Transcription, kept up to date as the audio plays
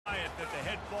that the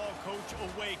head ball coach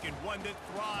awakened, one that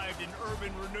thrived in urban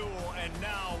renewal, and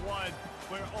now one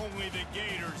where only the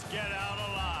Gators get out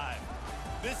alive.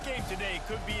 This game today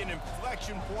could be an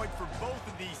inflection point for both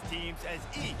of these teams, as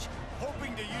each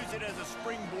hoping to use it as a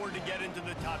springboard to get into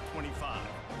the top 25.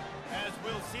 As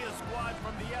we'll see a squad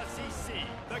from the SEC,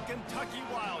 the Kentucky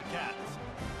Wildcats,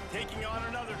 taking on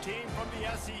another team from the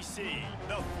SEC,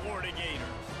 the Florida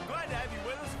Gators. Glad to have you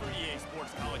with us for EA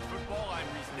Sports College Football. I'm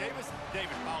Reese Davis,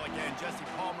 David Pollack and Jesse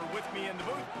Palmer with me in the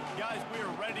booth. Guys, we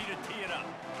are ready to tee it up.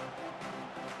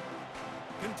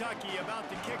 Kentucky about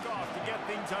to kick off to get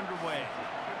things underway.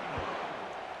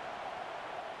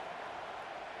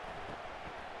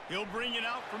 He'll bring it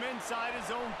out from inside his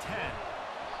own 10.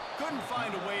 Couldn't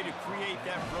find a way to create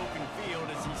that broken field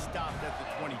as he stopped at the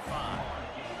 25.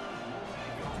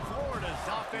 Florida's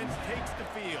offense takes the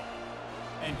field.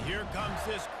 And here comes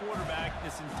this quarterback.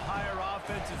 This entire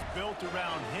offense is built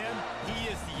around him. He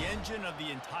is the engine of the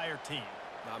entire team.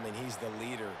 I mean, he's the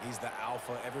leader. He's the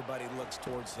alpha. Everybody looks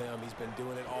towards him. He's been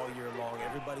doing it all year long.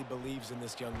 Everybody believes in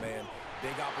this young man.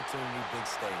 Big opportunity, big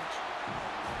stage.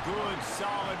 Good,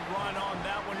 solid run on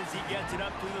that one as he gets it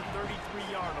up to the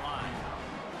 33-yard line.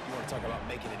 You want to talk about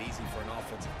making it easy for an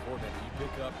offensive coordinator. You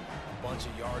pick up a bunch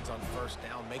of yards on first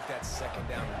down, make that second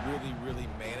down really, really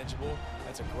manageable.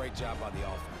 That's a great job by the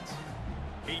offense.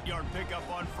 8-yard pickup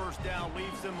on first down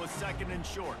leaves them with second and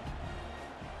short.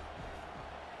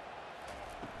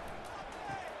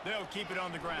 They'll keep it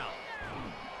on the ground.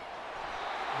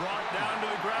 Brought down to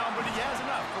the ground, but he has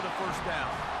enough for the first down.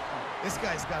 This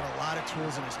guy's got a lot of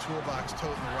tools in his toolbox,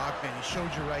 toting the rock band. He showed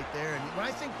you right there. And when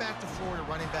I think back to Florida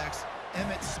running backs,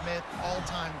 Emmitt Smith,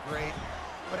 all-time great.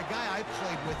 But a guy I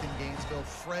played with in Gainesville,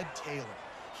 Fred Taylor.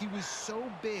 He was so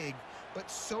big, but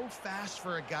so fast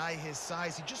for a guy his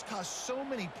size. He just caused so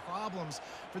many problems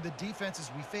for the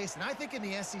defenses we face. And I think in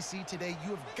the SEC today,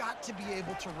 you have got to be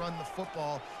able to run the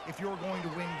football if you're going to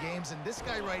win games. And this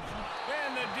guy right here.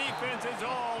 And the defense is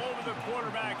all over the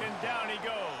quarterback, and down he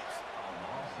goes.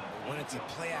 When it's a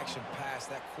play-action pass,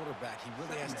 that quarterback, he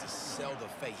really has to sell the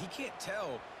fake. He can't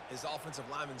tell his offensive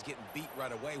lineman's getting beat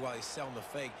right away while he's selling the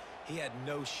fake. He had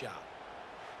no shot.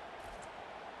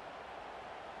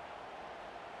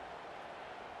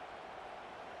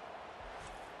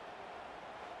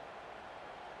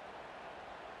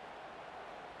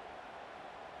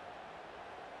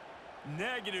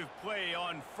 Negative play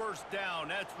on first down.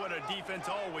 That's what a defense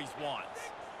always wants.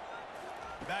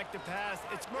 Back to pass,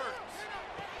 it's Mertz.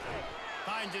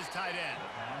 Finds his tight end.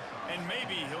 And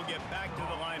maybe he'll get back to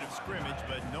the line of scrimmage,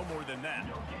 but no more than that.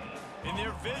 In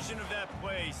their vision of that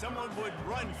play, someone would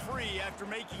run free after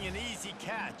making an easy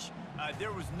catch.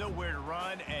 There was nowhere to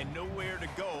run and nowhere to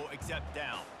go except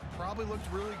down. Probably looked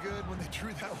really good when they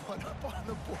drew that one up on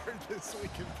the board this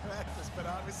week in practice, but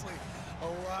obviously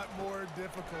a lot more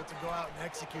difficult to go out and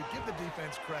execute. Give the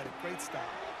defense credit. Great stop.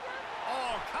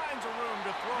 All kinds of room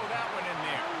to throw that one in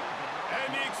there. And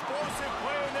the explosive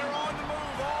play, and they're on the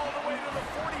move all the way to the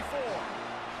 44.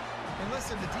 And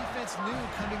listen, the defense knew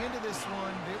coming into this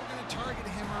one, they were going to target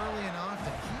him early and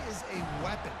often. He is a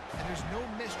weapon, and there's no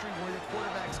mystery where the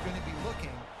quarterback's going to be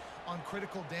looking on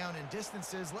critical down and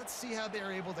distances. Let's see how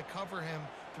they're able to cover him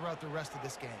throughout the rest of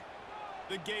this game.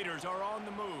 The Gators are on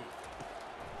the move.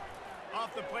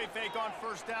 Off the play fake on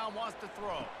first down, wants to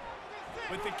throw.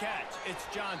 With the catch, it's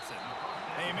Johnson.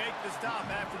 They make the stop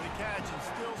after the catch, and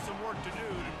still some work to do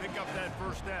to pick up that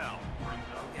first down.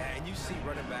 Yeah, and you see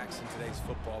running backs in today's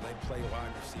football, they play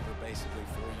wide receiver basically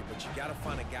for you, but you got to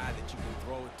find a guy that you can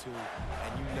throw it to,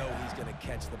 and you know he's going to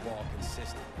catch the ball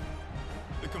consistently.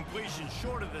 The completion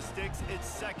short of the sticks, it's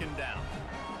second down.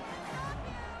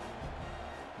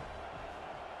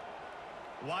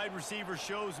 Wide receiver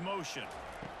shows motion.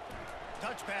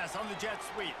 Touch pass on the jet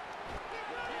sweep.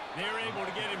 They're able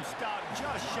to get him stopped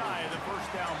just shy of the first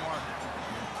down marker.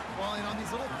 Well, and on these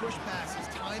little push passes,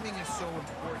 timing is so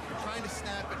important. You're trying to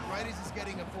snap it right as he's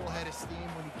getting a full head of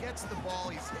steam. When he gets the ball,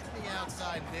 he's hitting the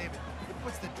outside, David. It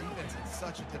puts the defense in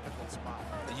such a difficult spot.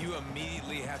 You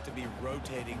immediately have to be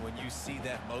rotating when you see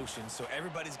that motion, so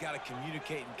everybody's got to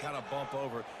communicate and kind of bump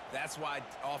over. That's why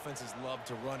offenses love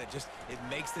to run it. It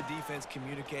makes the defense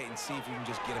communicate and see if you can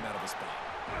just get him out of a spot.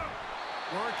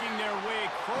 Working their way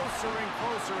closer and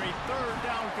closer, a third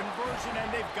down conversion,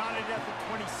 and they've got it at the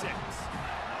 26.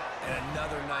 And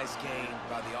another nice gain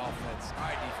by the offense. All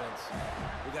right, defense,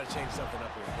 we got to change something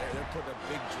up here. They're putting a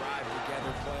big drive together,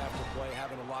 play after play,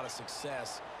 having a lot of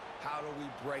success. How do we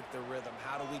break the rhythm?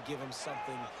 How do we give them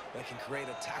something that can create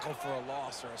a tackle for a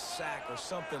loss or a sack or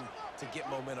something to get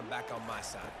momentum back on my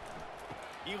side?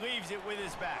 He leaves it with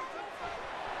his back.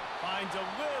 Finds a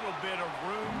little bit of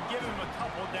room, give him a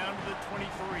couple down to the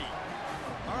 23.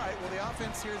 Well, the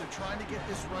offense here, they're trying to get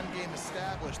this run game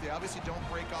established. They obviously don't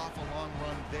break off a long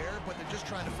run there, but they're just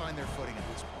trying to find their footing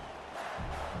at this point.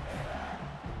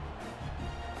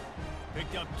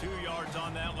 Picked up 2 yards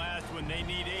on that last one. They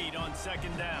need 8 on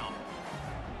second down.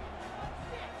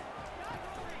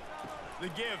 The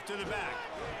give to the back.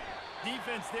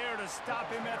 Defense there to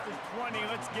stop him at the 20.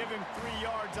 Let's give him 3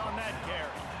 yards on that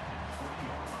carry.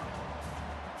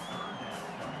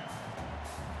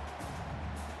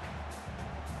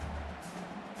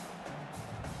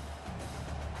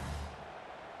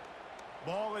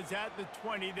 Ball is at the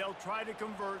 20. They'll try to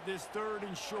convert this 3rd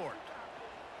and short.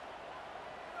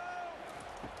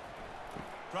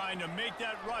 Trying to make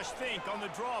that rush think on the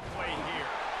draw play here.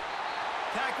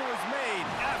 Tackle is made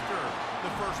after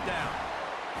the first down.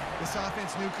 This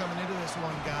offense knew coming into this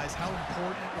one, guys, how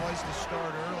important it was to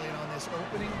start early. And on this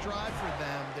opening drive for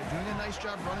them, they're doing a nice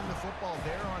job running the football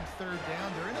there on 3rd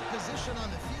down. They're in a position on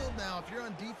the field now. If you're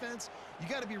on defense, you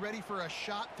got to be ready for a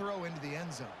shot throw into the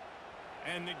end zone.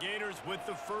 And the Gators with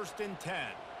the 1st and 10.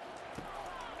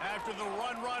 After the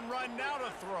run, now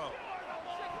to throw.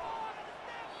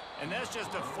 And that's just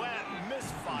a flat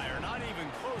misfire, not even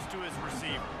close to his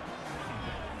receiver.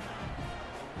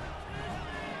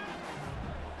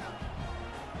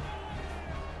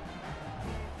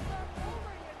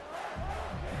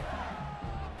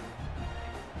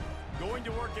 Going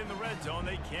to work in the red zone,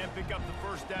 they can't pick up the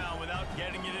 1st down without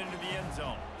getting it into the end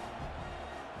zone.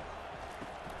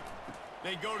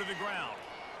 They go to the ground.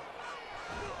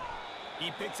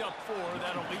 He picks up 4.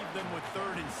 That'll leave them with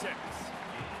 3rd and 6.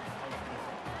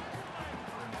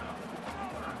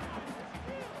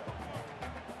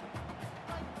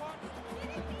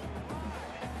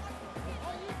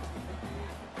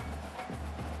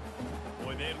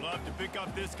 Boy, they'd love to pick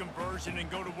up this conversion and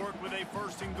go to work with a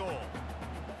 1st and goal.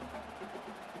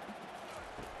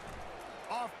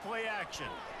 Off play action.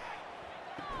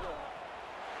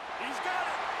 He's got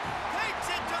it. Takes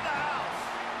it to the house.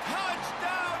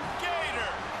 Touchdown,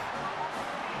 Gators.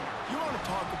 You want to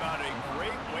talk about a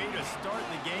great way to start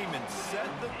the game and set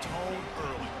the tone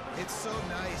early. It's so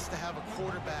nice to have a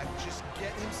quarterback just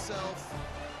get himself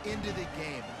into the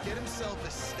game, get himself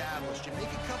established. You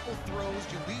make a couple throws,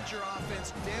 you lead your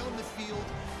offense down the field,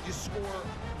 you score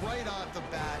right off the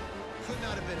bat. Could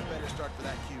not have been a better start for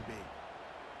that QB.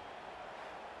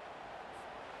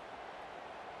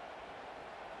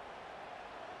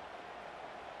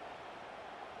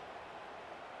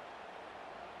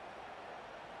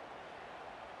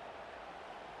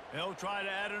 They'll try to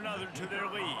add another to their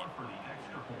lead.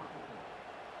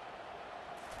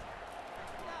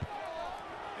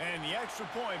 And the extra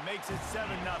point makes it 7-0.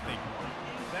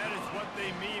 That is what they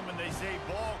mean when they say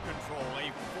ball control, a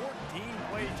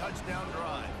 14-play touchdown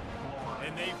drive.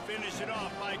 And they finish it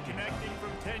off by connecting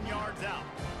from 10 yards out.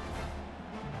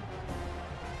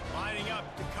 Lining up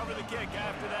to cover the kick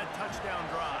after that touchdown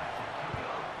drive.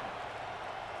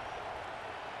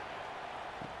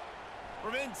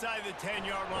 From inside the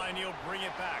 10-yard line, he'll bring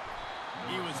it back.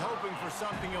 He was hoping for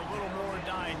something a little more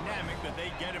dynamic, but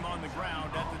they get him on the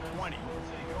ground at the 20.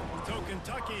 So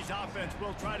Kentucky's offense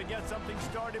will try to get something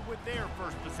started with their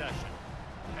first possession.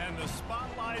 And the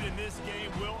spotlight in this game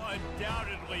will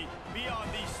undoubtedly be on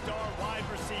these star wide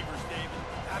receivers, David.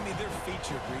 I mean, they're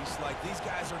featured, Reese. Like, these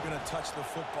guys are going to touch the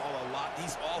football a lot.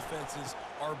 These offenses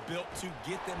are built to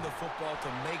get them the football,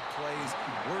 to make plays.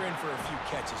 We're in for a few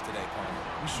catches today, Palmer.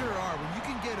 We sure are. When you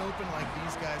can get open like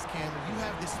these guys can, when you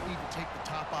have the speed to take the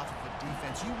top off of a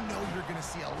defense, you know you're going to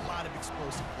see a lot of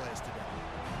explosive plays today.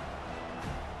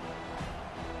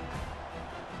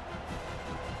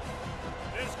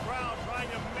 This crowd trying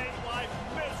to make life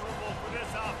miserable for this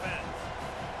offense.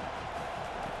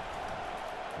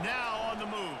 Now on the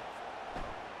move.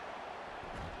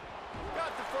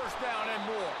 Got the first down and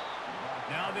more.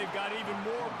 Now they've got even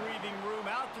more breathing room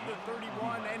out to the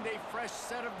 31 and a fresh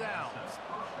set of downs.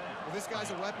 Well, this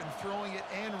guy's a weapon, throwing it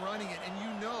and running it, and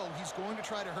you know he's going to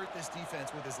try to hurt this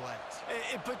defense with his legs.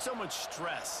 It puts so much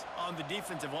stress on the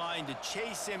defensive line to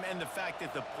chase him, and the fact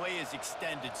that the play is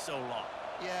extended so long.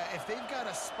 Yeah, if they've got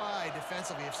a spy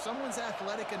defensively, if someone's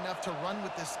athletic enough to run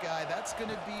with this guy, that's going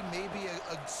to be maybe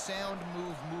a sound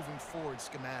move moving forward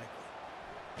schematically.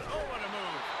 Oh, what a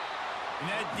move. And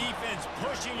that defense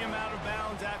pushing him out of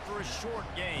bounds after a short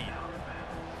gain.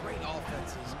 Great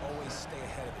offenses always stay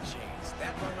ahead of the chains.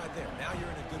 That run right there, now you're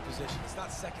in a good position. It's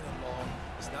not 2nd and long.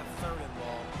 It's not 3rd and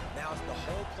long. Now it's the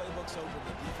whole playbook's open.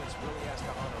 The defense really has to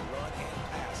honor run and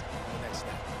pass on the next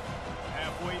snap.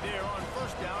 Halfway there on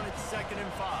first down, it's 2nd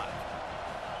and 5.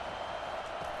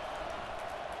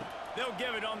 They'll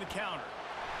give it on the counter.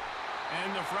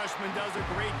 And the freshman does a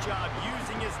great job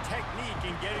using his technique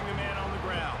and getting the man on the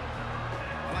ground.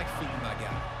 I like feeding my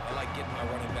guy. I like getting my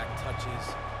running back touches,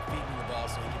 feeding the ball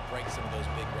so he can break some of those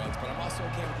big runs. But I'm also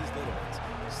okay with these little ones.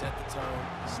 Set the tone,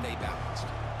 stay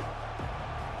balanced.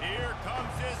 Here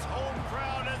comes this home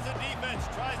crowd as the defense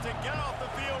tries to get off the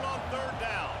field on third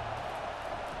down.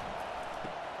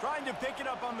 Trying to pick it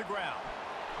up on the ground.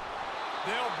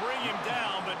 They'll bring him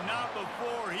down, but not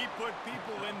before he put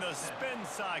people in the spin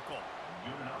cycle.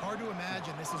 Hard to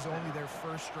imagine this is only their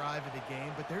first drive of the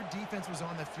game, but their defense was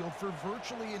on the field for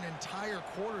virtually an entire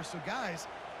quarter. So, guys,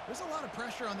 there's a lot of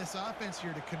pressure on this offense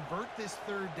here to convert this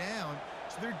third down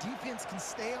so their defense can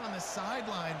stay on the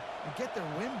sideline and get their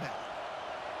win back.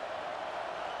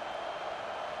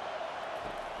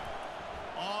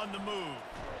 On the move.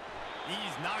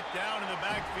 He's knocked down in the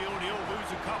backfield. He'll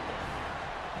lose a couple.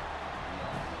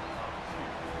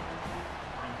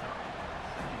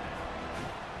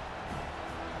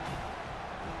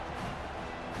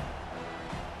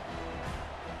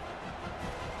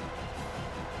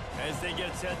 As they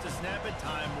get set to snap it,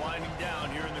 time winding down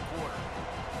here in the quarter.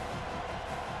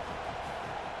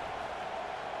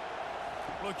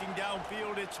 Looking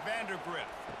downfield, it's Vandergriff.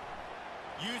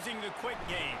 Using the quick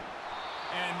game.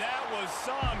 And that was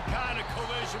some kind of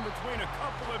collision between a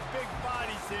couple of big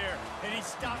bodies there, and he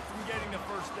stopped from getting the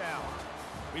first down.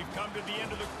 We've come to the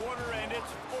end of the quarter, and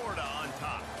it's Florida on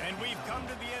top. And we've come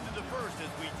to the end of the first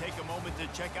as we take a moment to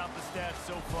check out the stats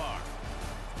so far.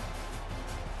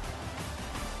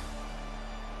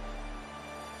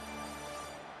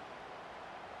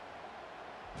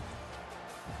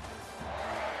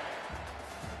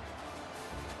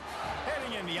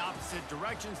 In the opposite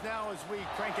directions now as we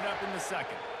crank it up in the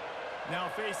second. Now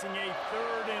facing a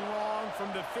third and long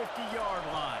from the 50-yard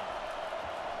line.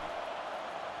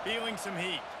 Feeling some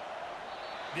heat.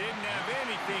 Didn't have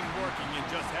anything working and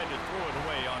just had to throw it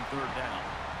away on third down.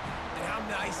 And how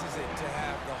nice is it to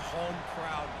have the home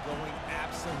crowd going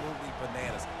absolutely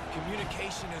bananas?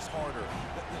 Communication is harder.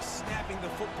 The snapping the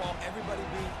football, everybody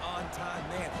being on time.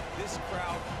 Man, this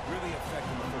crowd really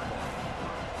affecting the football.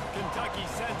 Kentucky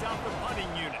sends out the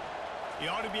punting unit. He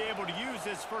ought to be able to use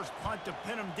this first punt to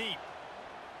pin him deep.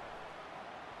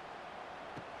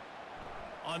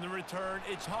 On the return,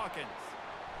 it's Hawkins.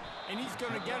 And he's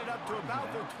going to get it up to about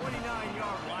the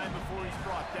 29-yard line before he's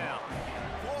brought down.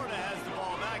 Florida has the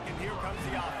ball back, and here comes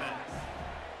the offense.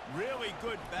 Really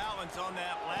good balance on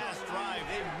that last drive.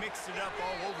 They mixed it up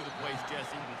all over the place,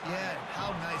 Jesse. Yeah,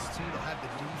 how nice, too, to have the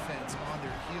defense on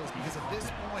their heels, because at this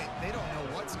point, they don't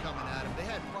know what's coming at them. They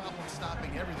had problems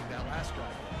stopping everything that last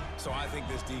drive. So I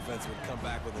think this defense would come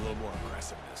back with a little more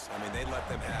aggressiveness. I mean, they let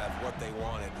them have what they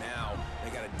wanted. Now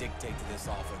they got to dictate to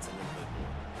this offense a little bit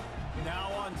more.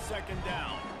 Now on second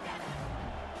down.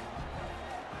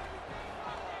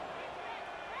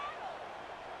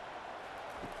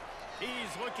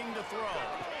 He's looking to throw.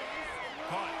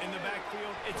 Caught in the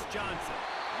backfield, it's Johnson.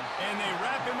 And they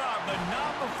wrap him up, but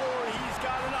not before he's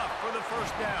got enough for the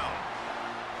first down.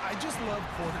 I just love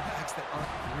quarterbacks that aren't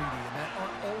greedy and that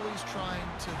aren't always trying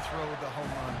to throw the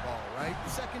home run ball, right?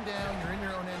 Second down, you're in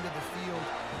your own end of the field.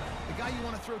 The guy you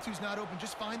want to throw to is not open.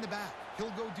 Just find the back.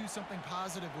 He'll go do something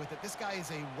positive with it. This guy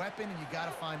is a weapon, and you got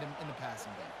to find him in the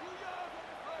passing game.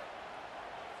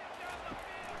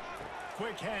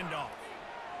 Quick handoff.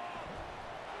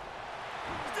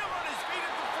 Still on his feet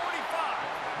at the 45.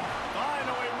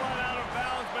 Finally run out of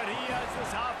bounds, but he has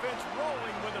this offense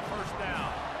rolling with a first down.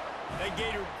 The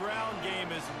Gator ground game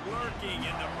is lurking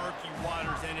in the murky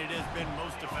waters, and it has been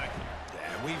most effective. Yeah,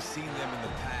 we've seen them in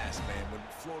the past, man. When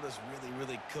Florida's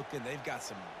really cooking, they've got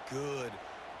some good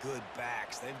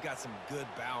backs. They've got some good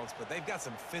balance, but they've got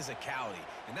some physicality,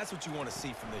 and that's what you want to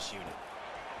see from this unit.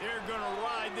 They're going to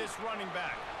ride this running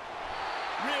back.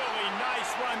 Really nice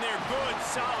run there. Good,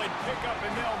 solid pickup,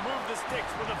 and they'll move the sticks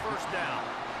for the first down.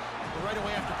 Right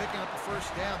away after picking up the first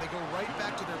down, they go right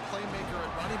back to their playmaker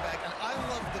at running back. And I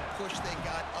love the push they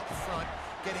got up front,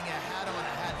 getting a hat on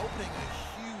a hat, opening a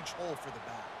huge hole for the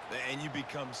back. And you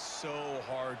become so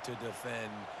hard to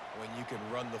defend when you can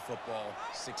run the football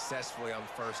successfully on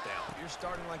first down. You're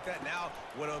starting like that. Now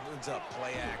what opens up?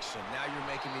 Play action. Now you're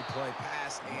making me play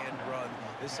pass and run.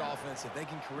 This offense, if they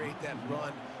can create that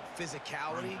run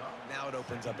physicality, now it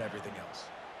opens up everything else.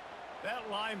 That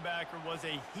linebacker was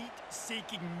a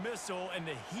heat-seeking missile, and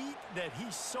the heat that he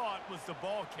sought was the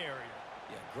ball carrier.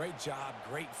 Yeah, great job,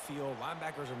 great feel.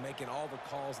 Linebackers are making all the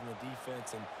calls in the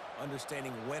defense and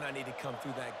understanding when I need to come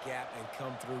through that gap and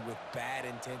come through with bad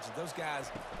intentions. Those guys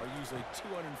are usually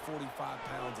 245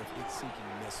 pounds of heat-seeking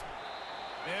missile.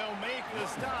 They'll make the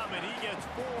stop, and he gets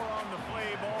 4 on the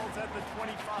play. Balls at the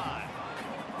 25.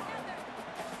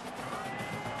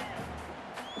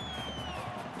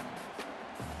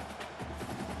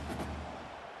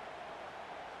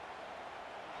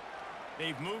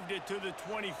 They've moved it to the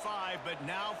 25, but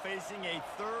now facing a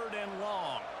 3rd and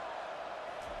long.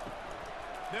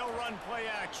 They'll run play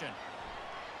action.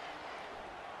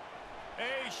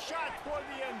 A shot for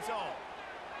the end zone.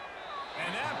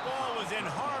 And that ball was in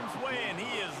harm's way, and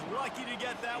he is lucky to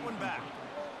get that one back.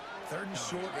 3rd and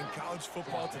short in college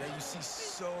football today. You see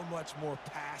so much more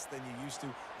pass than you used to.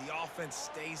 The offense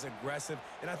stays aggressive,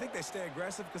 and I think they stay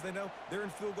aggressive because they know they're in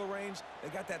field goal range. They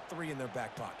got that 3 in their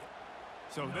back pocket.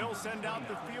 So they'll send out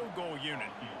the field goal unit.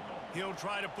 He'll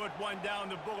try to put one down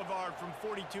the boulevard from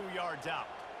 42 yards out.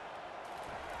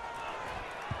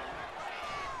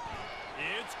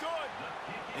 It's good.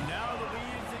 And now the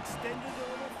lead is extended a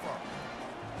little further.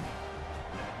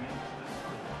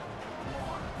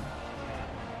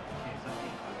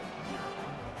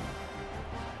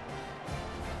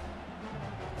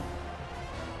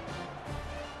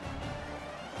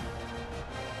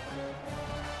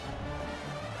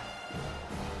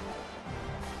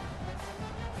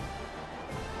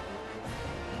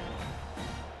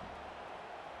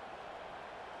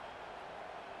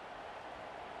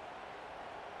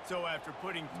 So after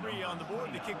putting 3 on the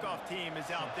board, the kickoff team is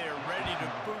out there ready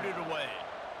to boot it away.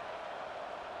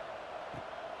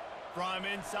 From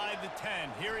inside the 10,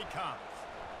 here he comes.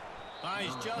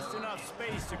 Finds just enough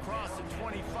space to cross the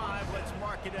 25. Let's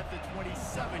mark it at the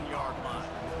 27-yard line.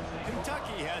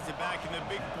 Kentucky has it back, and the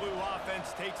Big Blue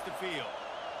offense takes the field.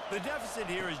 The deficit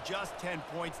here is just 10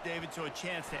 points, David, so a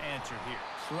chance to answer here.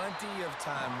 Plenty of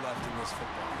time left in this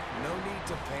football. No need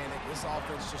to panic. This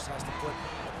offense just has to put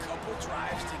a couple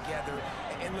drives together.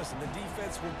 And listen, the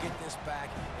defense will get this back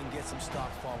and get some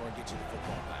stops forward and get you the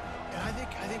football back. And I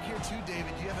think here too,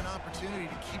 David, you have an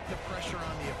opportunity to keep the pressure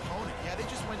on the opponent. Yeah, they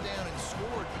just went down and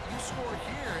scored, but you score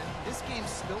here, and this game's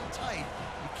still tight.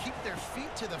 You keep their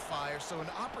feet to the fire, so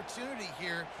an opportunity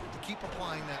here to keep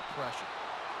applying that pressure.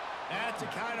 That's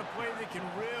the kind of play that can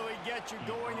really get you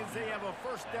going as they have a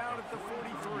 1st down at the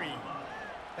 43.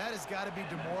 That has got to be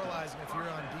demoralizing if you're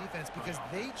on defense because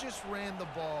they just ran the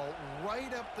ball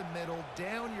right up the middle,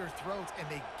 down your throats, and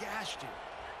they gashed you.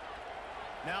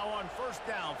 Now on 1st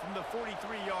down from the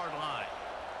 43-yard line.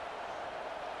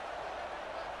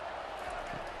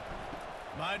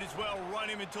 Might as well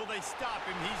run him until they stop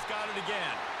him. He's got it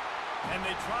again. And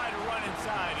they try to run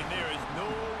inside, and there is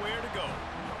nowhere to go.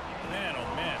 Man, oh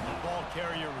man, the ball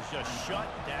carrier was just shut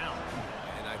down.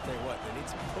 And I tell you what, they need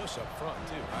some push up front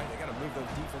too, right? They got to move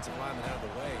those defensive linemen out of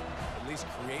the way, at least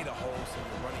create a hole so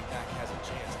the running back has a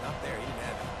chance. Not there, he didn't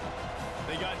have it.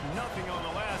 They got nothing on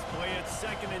the last play. It's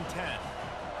 2nd and 10.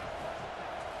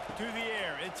 To the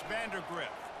air, it's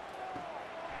Vandergrift.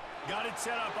 Got it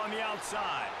set up on the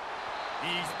outside.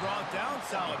 He's brought down,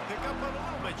 solid pickup, but a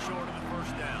little bit short of the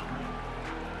 1st down.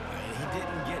 He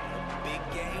didn't get a big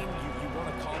gain. You want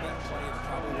to call that play and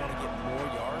probably want to get more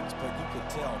yards, but you could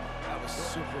tell that was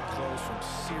super close from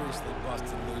seriously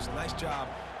busting loose. Nice job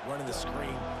running the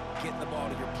screen, getting the ball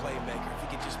to your playmaker. If he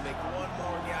could just make one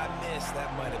more guy miss,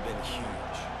 that might have been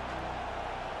huge.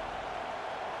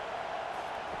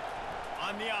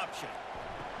 On the option.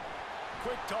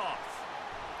 Quick toss.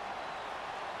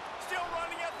 Still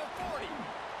running at the 40.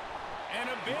 And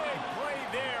a big play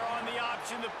there on the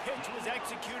option. The pitch was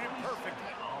executed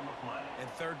perfectly. And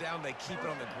 3rd down, they keep it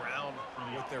on the ground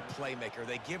with their playmaker.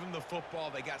 They give him the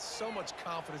football. They got so much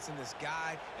confidence in this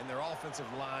guy and their offensive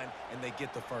line, and they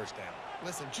get the 1st down.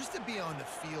 Listen, just to be on the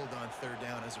field on 3rd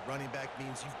down as a running back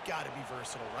means you've got to be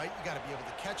versatile, right? You got to be able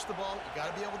to catch the ball. You got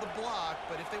to be able to block.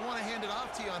 But if they want to hand it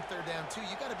off to you on 3rd down, too,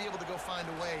 you got to be able to go find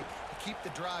a way to keep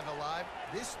the drive alive.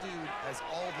 This dude has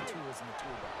all the tools in the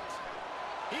toolbox.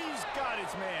 He's got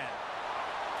his man.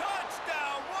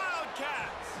 Touchdown,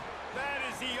 Wildcats! That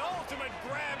is the ultimate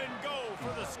grab and go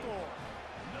for the score.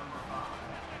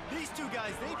 These two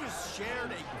guys, they just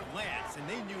shared a glance, and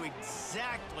they knew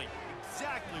exactly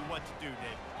what to do,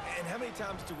 Dave. And how many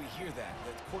times do we hear that?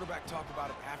 The quarterback talk about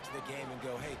it after the game and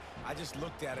go, hey, I just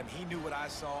looked at him. He knew what I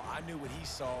saw. I knew what he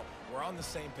saw. We're on the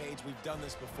same page. We've done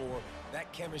this before.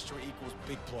 That chemistry equals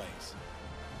big plays.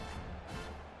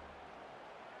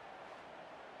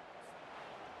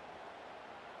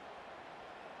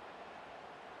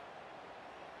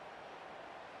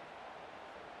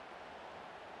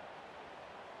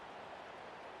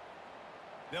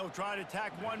 They'll try to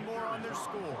tack one more on their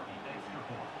score.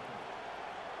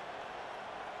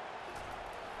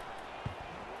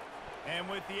 And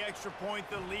with the extra point,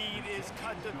 the lead is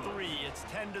cut to 3. It's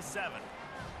 10-7.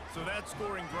 So that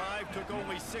scoring drive took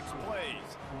only 6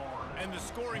 plays. And the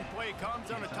scoring play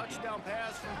comes on a touchdown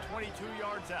pass from 22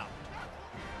 yards out.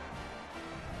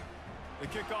 The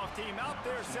kickoff team out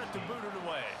there set to boot it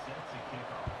away.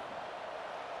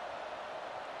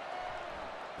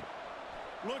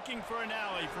 Looking for an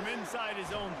alley from inside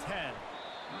his own 10.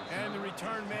 And the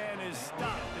return man is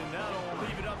stopped, and that'll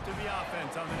leave it up to the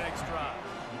offense on the next drive.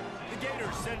 The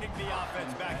Gators sending the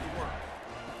offense back to work.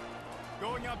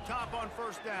 Going up top on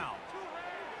first down.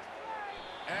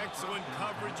 Excellent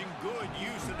coverage and good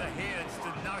use of the hands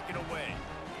to knock it away.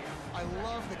 I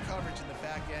love the coverage in the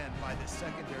back end by the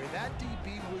secondary. That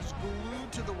DB was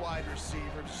glued to the wide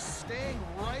receiver, just staying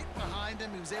right behind him.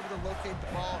 He was able to locate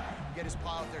the ball and get his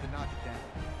pile out there to knock it down.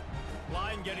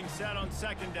 Line getting set on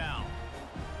second down.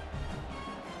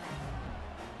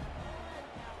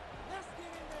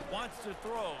 Wants to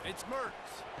throw. It's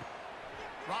Mertz.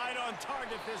 Right on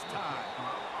target this time.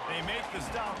 They make the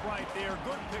stop right there.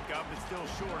 Good pickup, but still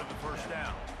short of the first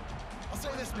down. I'll say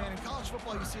this, man. In college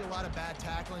football, you see a lot of bad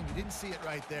tackling. You didn't see it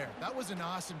right there. That was an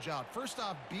awesome job. First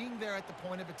off, being there at the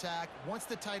point of attack. Once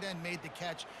the tight end made the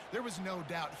catch, there was no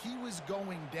doubt he was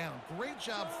going down. Great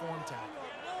job form tackle.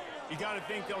 You got to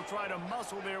think they'll try to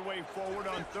muscle their way forward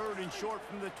on third and short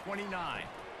from the 29.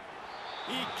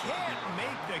 He can't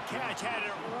make the catch. Had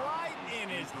it right in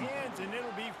his hands, and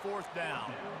it'll be fourth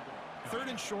down. Third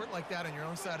and short like that on your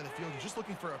own side of the field, you're just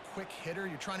looking for a quick hitter.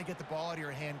 You're trying to get the ball out of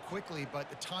your hand quickly, but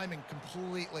the timing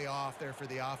completely off there for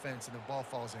the offense, and the ball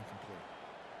falls incomplete.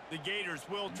 The Gators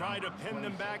will try to pin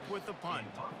them back with the punt.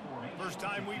 First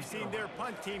time we've seen their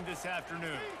punt team this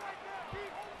afternoon.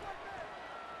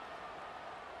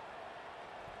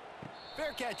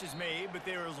 Fair catch is made, but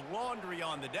there is laundry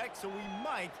on the deck, so we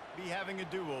might be having a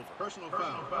do-over. Personal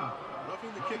foul.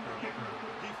 Roughing the kicker.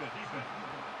 Defense.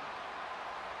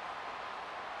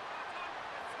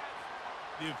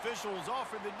 The officials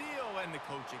offer the deal, and the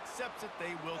coach accepts it.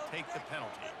 They will take the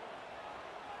penalty.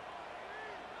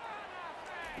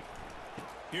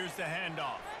 Here's the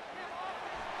handoff.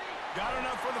 Got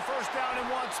enough for the first down and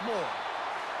wants more.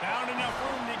 Found enough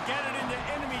room to get it into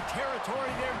enemy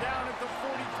territory. They're down at the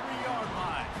 43-yard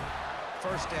line.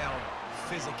 First down,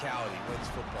 physicality wins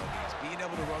football games. Being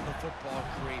able to run the football,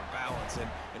 create balance, and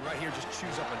right here just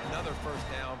choose up another first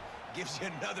down, gives you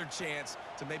another chance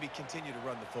to maybe continue to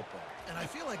run the football. And I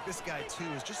feel like this guy, too,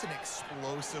 is just an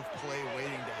explosive play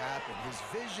waiting to happen. His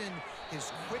vision,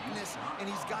 his quickness, and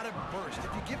he's got a burst. If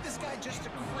you give this guy just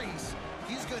a crease,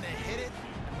 he's going to hit it.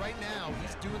 And right now,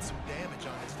 he's doing some damage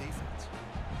on his defense.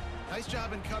 Nice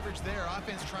job in coverage there.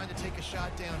 Offense trying to take a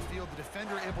shot downfield. The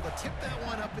defender able to tip that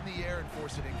one up in the air and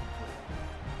force it incomplete.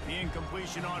 The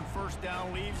incompletion on first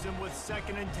down leaves him with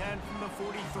 2nd and 10 from the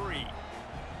 43.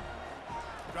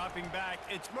 Dropping back,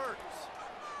 it's Mertz.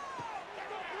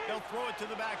 They'll throw it to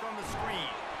the back on the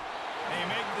screen. They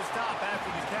make the stop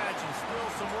after the catch, and still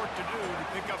some work to do to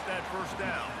pick up that first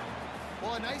down.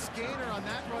 Well, a nice gainer on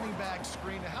that running back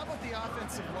screen. Now, how about the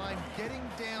offensive line getting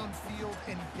downfield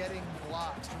and getting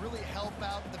blocks to really help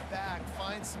out the back,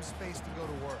 find some space to go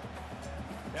to work?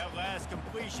 That last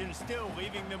completion still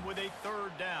leaving them with a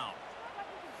 3rd down.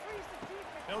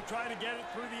 They'll try to get it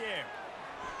through the air.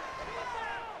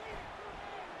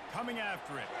 Coming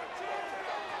after it.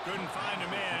 Couldn't find a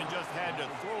man and just had to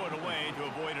throw it away to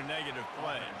avoid a negative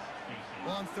play.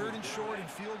 Well, on 3rd and short in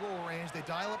field goal range, they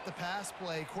dial up the pass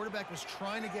play. Quarterback was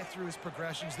trying to get through his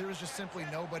progressions. There was just simply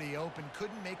nobody open.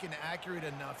 Couldn't make an accurate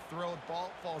enough throw.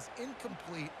 Ball falls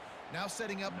incomplete. Now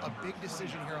setting up a big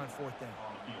decision here on 4th down.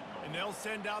 And they'll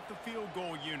send out the field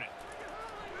goal unit.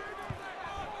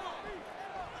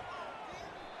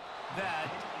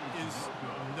 That is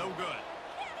no good.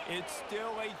 It's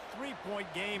still a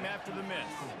 3-point game after the miss.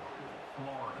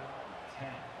 Florida 10,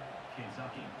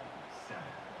 Kentucky 7.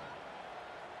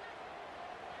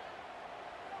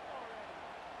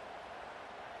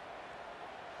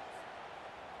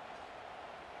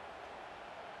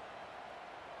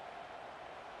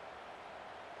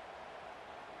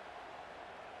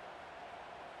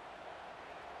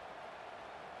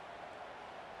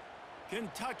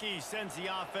 Kentucky sends the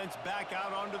offense back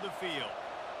out onto the field.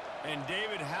 And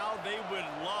David, how they would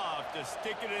love to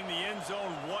stick it in the end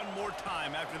zone one more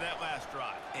time after that last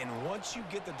drive. And once you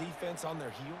get the defense on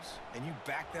their heels and you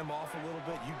back them off a little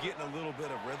bit, you get in a little bit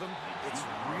of rhythm, it's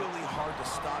really hard to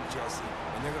stop Jesse,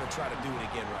 and they're going to try to do it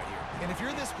again right here. And if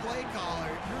you're this play caller,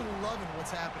 you're loving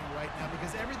what's happening right now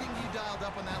because everything you dialed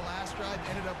up on that last drive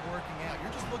ended up working out.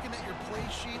 You're just looking at your play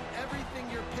sheet. Everything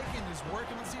you're picking is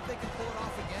working. Let's see if they can pull it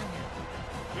off again here.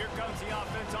 Here comes the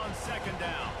offense on 2nd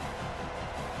down.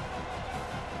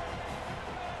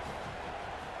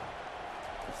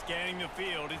 Scanning the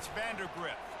field, it's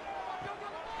Vandergrift.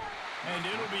 And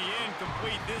it'll be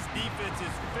incomplete. This defense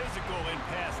is physical and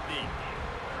pass deep.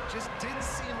 Just didn't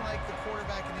seem like the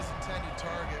quarterback and his intended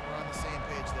target were on the same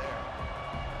page there.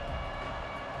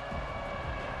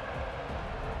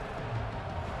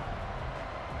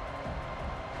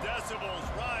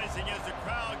 decibels rising as the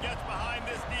crowd gets behind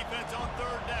this defense on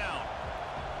third down.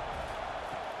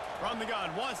 From the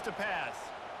gun, wants to pass.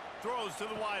 Throws to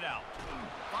the wideout.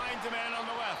 Finds a man on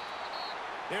the left.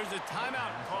 There's a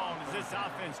timeout called as this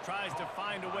offense tries to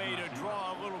find a way to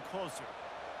draw a little closer.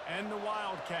 And the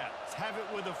Wildcats have it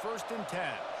with a 1st and 10.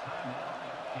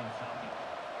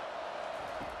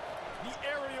 The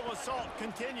aerial assault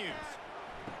continues.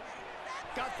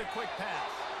 Got the quick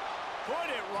pass. Put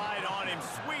it right on him.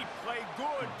 Sweet play.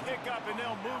 Good pickup, and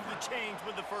they'll move the chains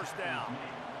with the 1st down.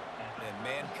 And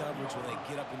man coverage, when they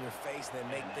get up in your face, they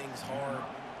make things hard.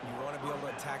 You want to be able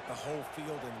to attack the whole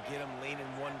field and get them leaning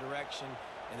one direction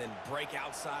and then break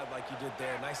outside like you did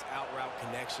there. Nice out-route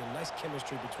connection. Nice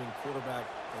chemistry between quarterback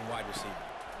and wide receiver.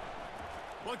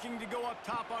 Looking to go up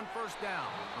top on 1st down.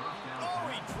 Oh,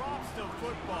 he drops the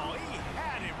football. He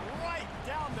had it right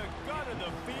down the gut of the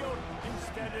field.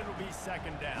 Instead, it'll be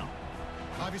 2nd down.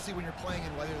 Obviously, when you're playing in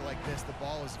weather like this, the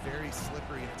ball is very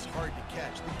slippery and it's hard to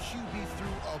catch. The QB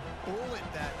threw a bullet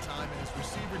that time, and his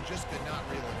receiver just could not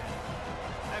reel it in.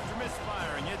 After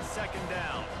misfiring, it's 2nd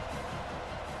down.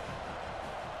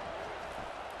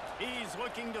 He's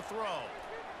looking to throw.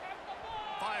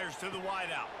 Fires to the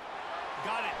wideout.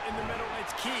 Got it in the middle.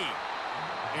 It's key.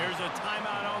 Here's a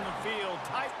timeout on the field.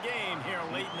 Tight game here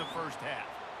late in the 1st half.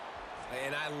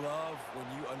 And I love when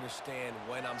you understand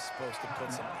when I'm supposed to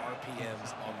put some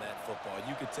RPMs on that football.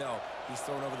 You could tell he's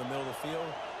throwing over the middle of the field.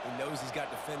 He knows he's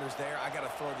got defenders there. I got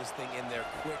to throw this thing in there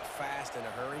quick, fast, in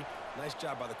a hurry. Nice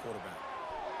job by the quarterback.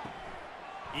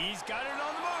 He's got it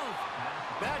on the move.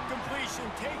 That completion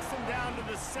takes them down to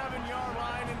the 7-yard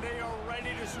line, and they are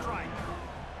ready to strike.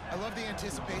 I love the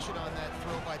anticipation on that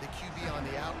throw by the QB on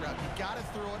the out route. You got to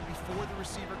throw it before the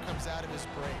receiver comes out of his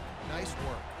break. Nice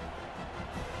work.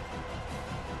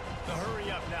 The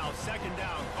hurry up now, 2nd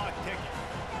down, clock ticking.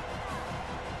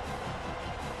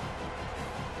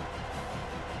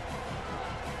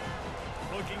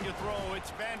 Looking to throw,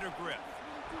 it's Vandergriff.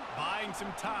 Buying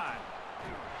some time.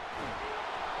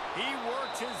 He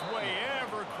works his way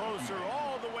ever closer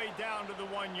all the way down to the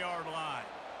 1-yard line.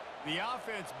 The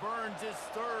offense burns its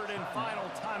 3rd and final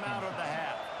timeout of the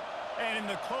half. And in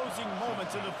the closing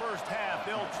moments of the 1st half,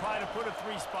 they'll try to put a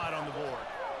 3-spot on the board.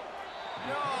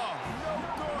 No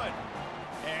good.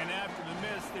 And after the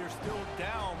miss, they're still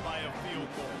down by a field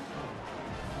goal.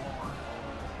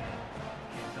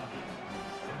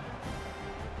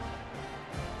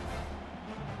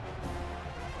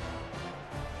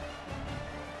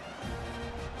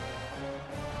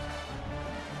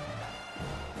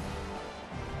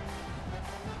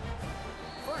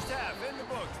 Half in the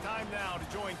books. Time now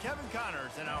to join Kevin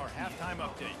Connors in our halftime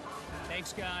update.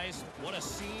 Thanks, guys. What a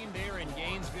scene there in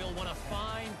Gainesville. What a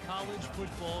fine college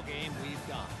football game we've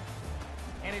got.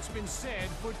 And it's been said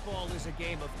football is a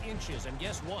game of inches. And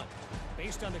guess what?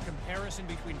 Based on the comparison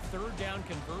between 3rd down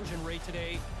conversion rate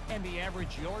today and the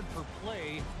average yard per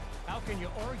play, how can you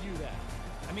argue that?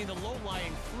 I mean, the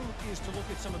low-lying fruit is to look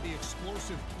at some of the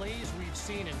explosive plays we've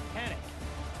seen in panic.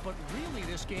 But really,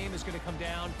 this game is going to come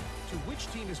down to which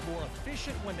team is more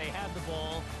efficient when they have the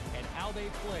ball and how they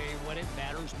play when it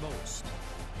matters most.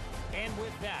 And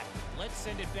with that, let's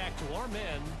send it back to our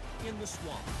men in the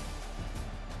swamp.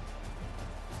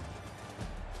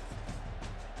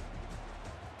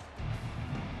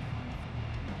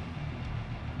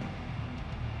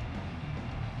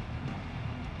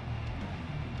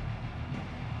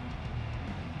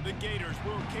 The Gators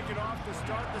will kick it off to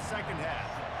start the 2nd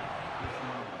half.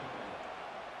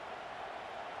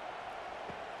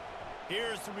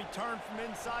 Here's the return from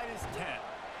inside his 10.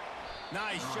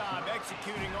 Nice job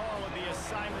executing all of the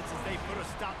assignments as they put a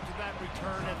stop to that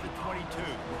return at the 22.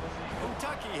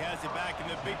 Kentucky has it back, and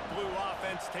the Big Blue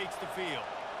offense takes the field.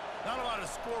 Not a lot of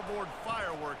scoreboard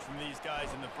fireworks from these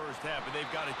guys in the 1st half, but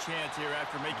they've got a chance here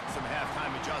after making some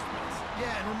halftime adjustments.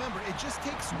 Yeah, and remember, it just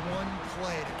takes one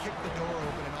play to kick the door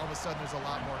open, and all of a sudden there's a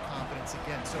lot more confidence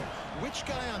again. So which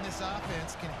guy on this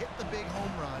offense can hit the big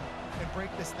home run and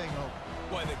break this thing open?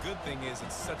 Well, the good thing is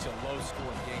it's such a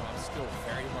low-scoring game. I'm still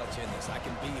very much in this. I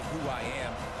can be who I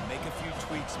am, make a few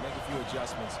tweaks, make a few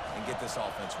adjustments, and get this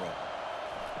offense rolling.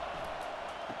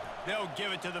 They'll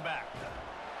give it to the back.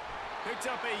 Picks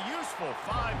up a useful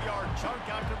 5-yard chunk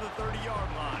out to the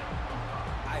 30-yard line.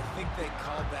 I think they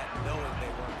called that knowing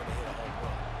they weren't going to hit a home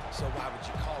run. So why would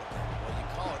you call it that? Well, you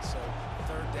call it so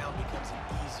 3rd down becomes an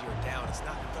easier down. It's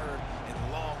not 3rd and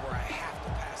long where I have to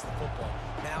pass the football.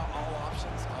 Now all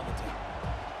options on the table.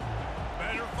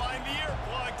 Better find the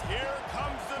earplugs. Here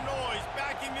comes the noise,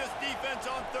 backing this defense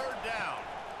on 3rd down.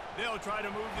 They'll try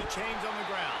to move the chains on the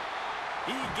ground.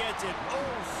 He gets it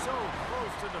oh so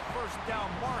close to the first down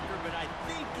marker, but I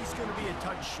think he's going to be a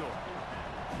touch short.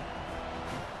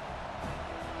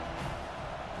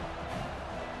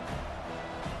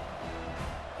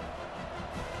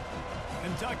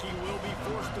 Kentucky will be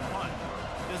forced to punt.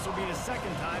 This will be the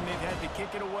second time they've had to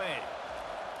kick it away.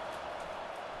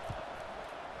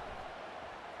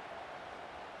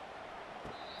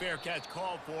 Fair catch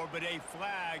called for, but a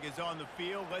flag is on the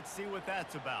field. Let's see what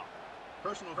that's about.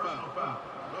 Personal foul.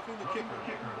 Roughing the kicker.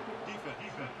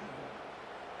 Defense.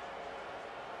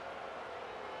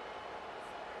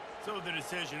 So the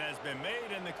decision has been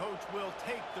made, and the coach will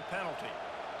take the penalty.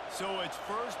 So it's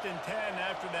 1st and 10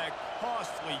 after that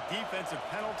costly defensive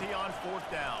penalty on 4th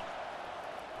down.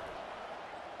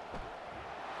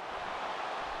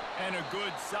 And a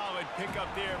good, solid pickup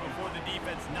there before the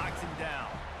defense knocks him down.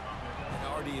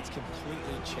 And already it's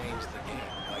completely changed the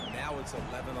game. Like now it's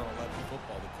 11-on-11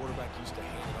 football. The quarterback used to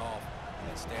hand it off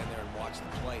and stand there and watch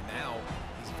the play. Now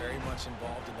he's very much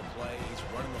involved in the play. He's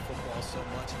running the football so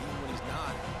much. And even when he's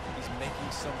not, he's making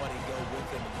somebody go with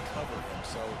him and cover him.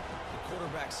 So the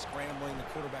quarterback scrambling, the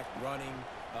quarterback running,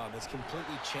 it's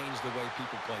completely changed the way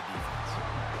people play defense.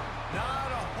 Not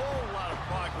a whole lot of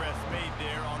progress made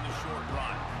there on the short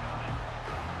run.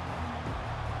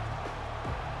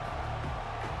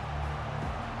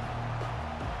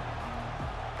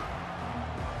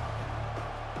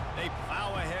 They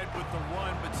plow ahead with the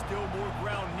run, but still more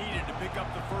ground needed to pick up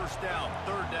the first down.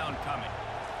 3rd down coming.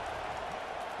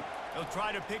 They'll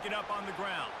try to pick it up on the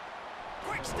ground.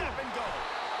 Quick step and go.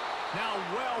 Now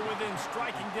well within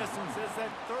striking distance as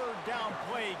that 3rd down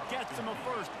play gets them a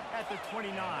first at the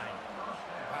 29.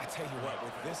 I tell you what,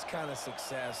 with this kind of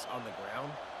success on the ground,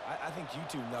 I think you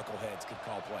two knuckleheads could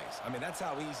call plays. I mean, that's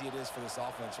how easy it is for this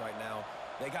offense right now.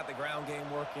 They got the ground game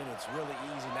working. It's really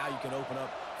easy. Now you can open up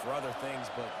for other things,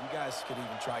 but you guys could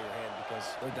even try your hand because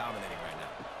they're dominating right now.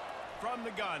 From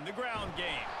the gun, the ground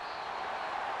game.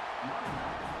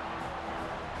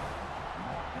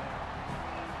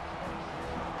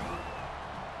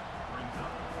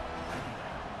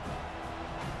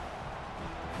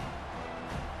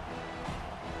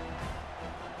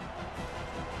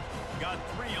 Got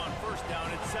 3 on 1st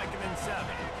down at 2nd and 7.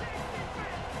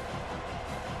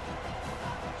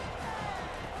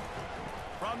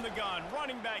 From the gun,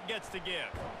 running back gets to give.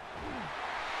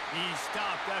 He's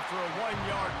stopped after a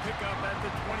 1-yard pickup at the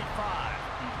 25.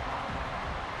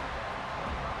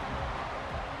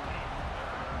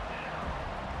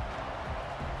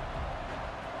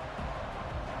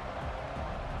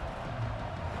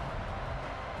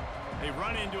 They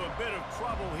run into a bit of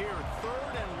trouble here.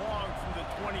 3rd and long from the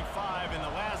 25, and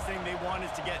the last thing they want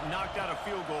is to get knocked out of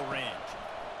field goal range.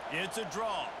 It's a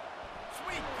draw.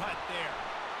 Sweet cut there.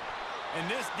 And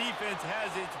this defense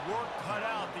has its work cut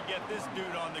out to get this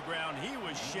dude on the ground. He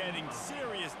was shedding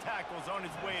serious tackles on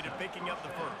his way to picking up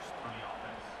the first.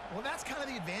 Well, that's kind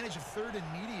of the advantage of 3rd and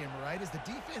medium, right? Is the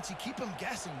defense, you keep them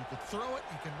guessing. You can throw it,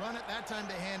 you can run it. That time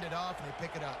they hand it off and they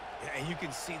pick it up. Yeah, and you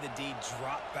can see the D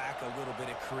drop back a little bit.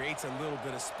 It creates a little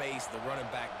bit of space. The running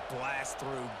back blasts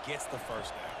through, gets the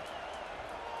first down.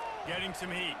 Getting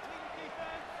some heat.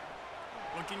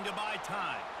 Looking to buy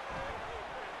time.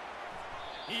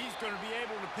 He's going to be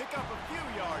able to pick up a few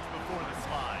yards before the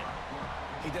slide.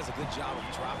 He does a good job of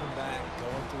dropping back,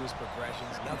 going through his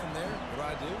progressions. Nothing there.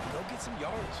 What do? Go get some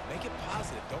yardage. Make it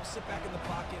positive. Don't sit back in the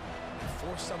pocket and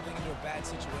force something into a bad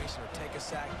situation or take a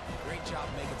sack. Great job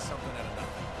making something out of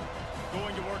nothing.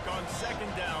 Going to work on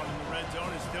 2nd down in the red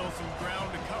zone. Is still some ground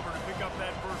to cover to pick up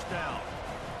that first down.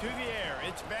 To the air,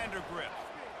 it's Vandergrift.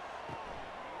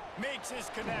 Makes his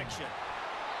connection.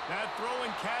 That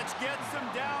throwing catch gets them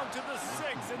down to the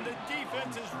 6, and the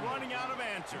defense is running out of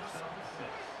answers.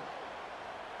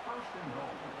 1st and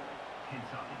goal,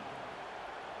 Kentucky.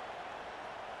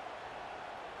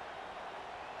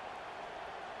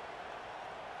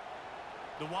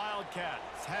 The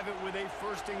Wildcats have it with a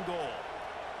 1st and goal.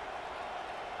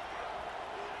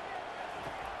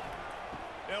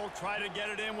 They'll try to get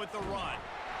it in with the run.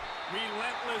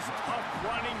 Relentless, tough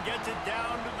running gets it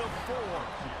down to the 4.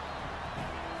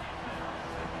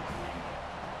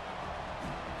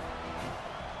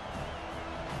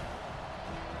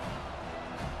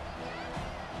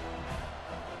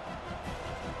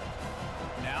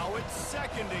 Now it's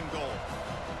 2nd and goal.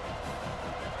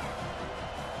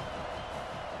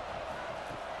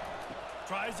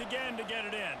 Tries again to get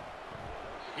it in.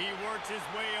 He works his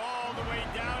way all the way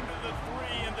down to the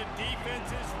 3, and the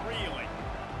defense is reeling.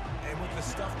 And with the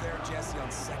stuff there, Jesse, on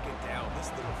 2nd down,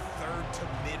 this little 3rd to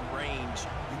mid-range,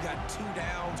 you got 2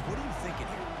 downs. What are you thinking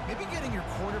here? Maybe getting your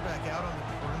quarterback out on the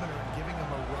perimeter and giving him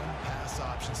a run-pass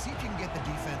option. See if you can get the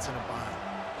defense in a bind.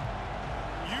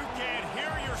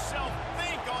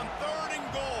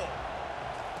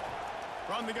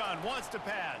 From the gun, wants to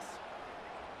pass.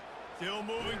 Still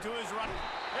moving to his right.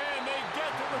 And they get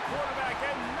to the quarterback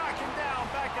and knock him down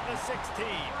back at the 16.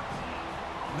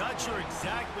 Not sure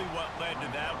exactly what led to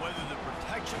that, whether the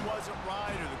protection wasn't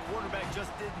right or the quarterback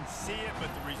just didn't see it, but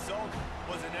the result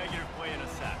was a negative play and a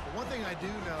sack. One thing I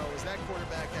do know is that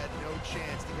quarterback had no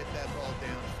chance to get that ball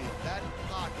downfield. That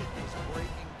pocket was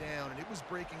breaking down, and it was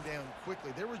breaking down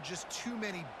quickly. There were just too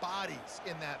many bodies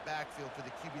in that backfield for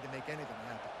the QB to make anything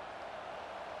happen.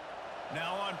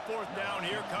 Now on 4th down,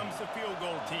 here comes the field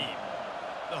goal team.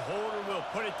 The holder will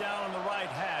put it down on the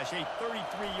right hash, a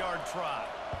 33-yard try.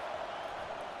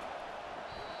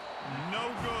 No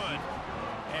good.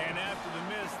 And after the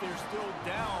miss, they're still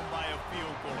down by a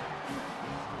field goal.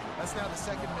 That's now the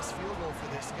second missed field goal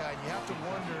for this guy. You have to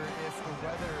wonder if the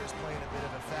weather is playing a bit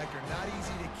of a factor. Not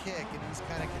easy to kick in these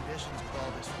kind of conditions with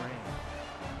all this rain.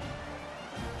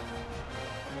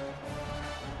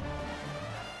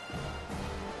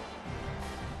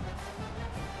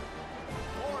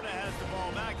 Florida has the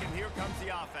ball back, and here comes the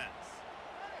offense.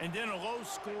 And in a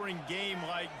low-scoring game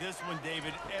like this one,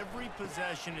 David, every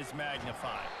possession is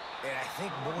magnified. And I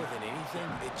think more than anything,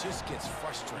 it just gets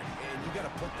frustrating. And you got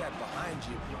to put that behind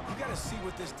you. You got to see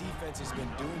what this defense has been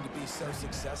doing to be so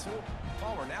successful.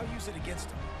 Palmer, now use it against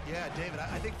them. Yeah, David,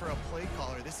 I think for a play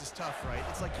caller, this is tough, right?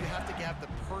 It's like you have to have the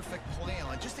perfect play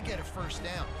on just to get a first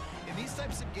down. In these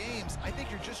types of games, I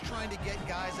think you're just trying to get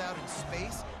guys out in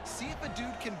space, see if a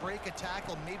dude can break a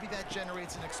tackle. Maybe that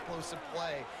generates an explosive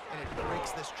play, and it breaks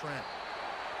this trend.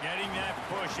 Getting that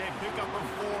push, a pickup of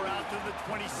 4 out to the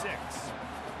 26.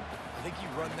 I think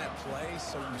you run that play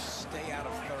so you stay out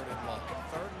of 3rd and long.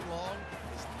 3rd and long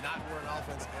is not where an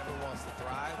offense ever wants to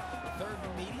thrive. 3rd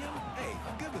and medium, hey,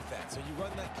 I'm good with that. So you run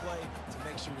that play to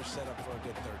make sure you're set up for a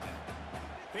good 3rd down.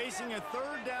 Facing a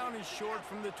 3rd down is short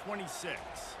from the 26.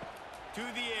 To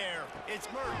the air, it's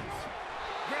Mertens.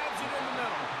 Grabs it in the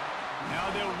middle. Now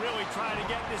they'll really try to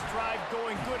get this drive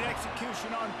going. Good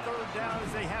execution on 3rd down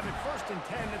as they have it 1st and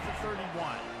 10 at the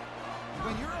 31.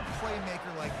 When you're a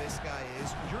playmaker like this guy is,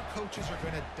 your coaches are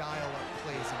going to dial up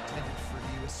plays intended for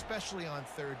you, especially on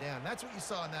 3rd down. That's what you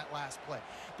saw in that last play.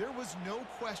 There was no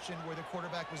question where the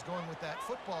quarterback was going with that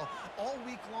football. All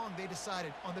week long, they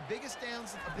decided on the biggest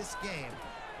downs of this game,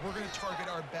 we're going to target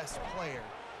our best player,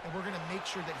 and we're going to make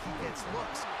sure that he gets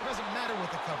looks. It doesn't matter what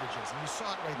the coverage is, and you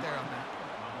saw it right there on that.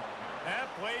 That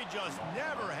play just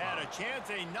never had a chance.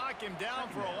 They knock him down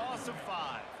for a loss of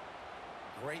 5.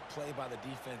 Great play by the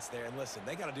defense there. And listen,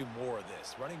 they got to do more of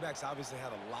this. Running backs obviously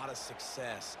had a lot of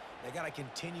success. They got to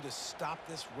continue to stop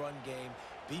this run game,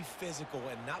 be physical,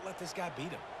 and not let this guy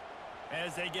beat him.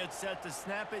 As they get set to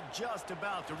snap it, just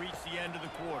about to reach the end of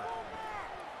the quarter.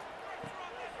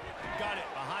 Got it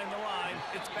behind the line.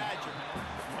 It's Badger.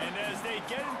 And as they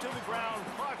get him to the ground,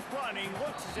 clock running,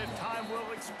 looks as if time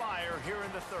will expire here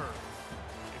in the 3rd.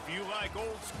 If you like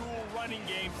old-school running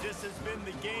games, this has been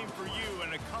the game for you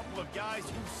and a couple of guys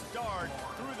who starred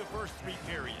through the first 3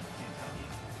 periods.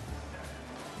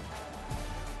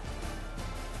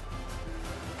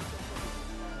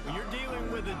 When you're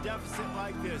dealing with a deficit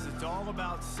like this, it's all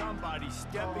about somebody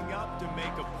stepping up to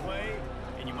make a play,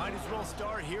 and you might as well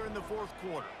start here in the 4th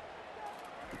quarter.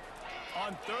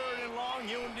 On 3rd and long,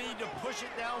 you'll need to push it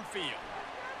downfield.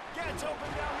 Gets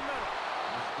open down the middle.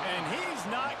 And he's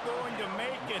not going to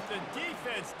make it. The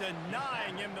defense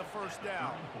denying him the first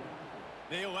down.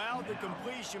 They allowed the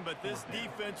completion, but this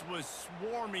defense was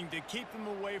swarming to keep them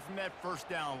away from that first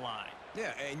down line.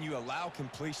 Yeah, and you allow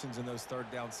completions in those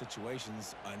 3rd down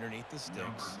situations underneath the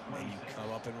sticks, and you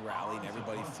come up and rally, and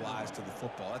everybody flies to the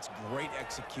football. That's great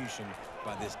execution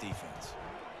by this defense.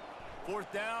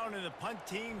 4th down, and the punt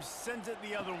team sends it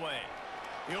the other way.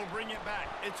 He'll bring it back.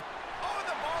 It's, oh,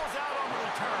 the ball's out on the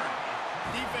return.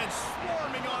 Defense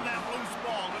swarming on that loose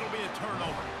ball. It'll be a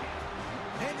turnover.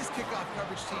 And this kickoff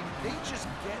coverage team, they just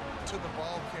get to the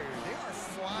ball carrier. They are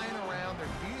flying around.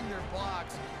 They're beating their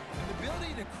blocks. And the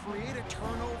ability to create a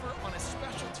turnover on a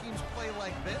special teams play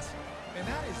like this, and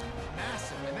that is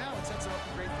massive. And now it sets them up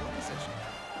in great field position.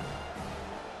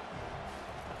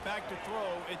 Back to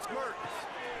throw. It's Mertens.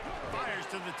 Fires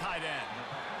to the tight end.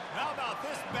 How about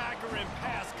this backer in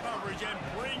pass coverage and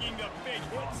bringing the big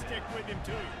hit stick with him,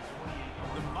 too?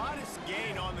 The modest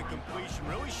gain on the completion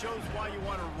really shows why you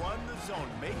want to run the zone,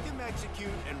 make them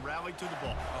execute, and rally to the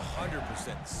ball. 100%.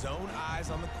 Zone eyes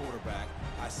on the quarterback.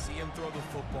 I see him throw the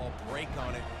football, break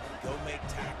on it, go make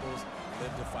tackles,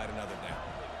 live to fight another down.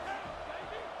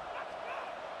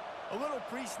 A little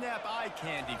pre-snap eye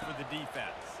candy for the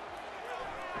defense.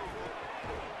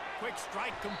 Quick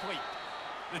strike complete.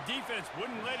 The defense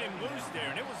wouldn't let him loose there,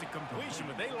 and it was a completion,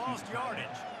 but they lost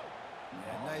yardage.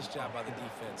 Yeah, nice job by the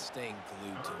defense staying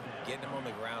glued to him, getting him on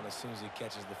the ground as soon as he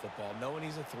catches the football, knowing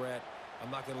he's a threat. I'm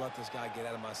not going to let this guy get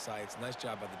out of my sights. Nice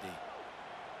job by the D.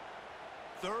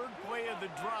 Third play of the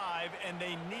drive, and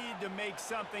they need to make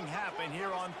something happen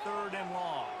here on 3rd and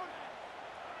long.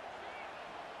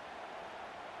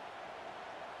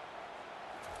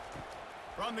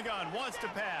 From the gun, wants to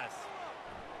pass.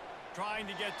 Trying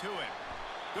to get to him.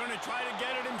 Going to try to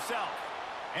get it himself.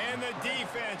 And the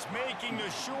defense making the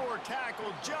sure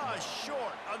tackle just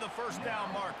short of the first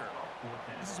down marker.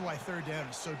 This is why 3rd down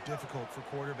is so difficult for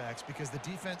quarterbacks, because the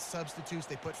defense substitutes,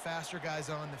 they put faster guys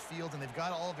on the field, and they've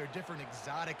got all of their different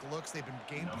exotic looks they've been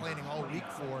game planning all week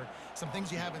for, some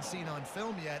things you haven't seen on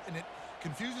film yet, and it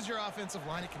confuses your offensive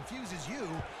line, it confuses you,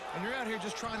 and you're out here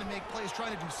just trying to make plays,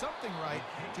 trying to do something right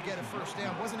to get a first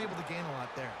down. Wasn't able to gain a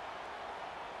lot there.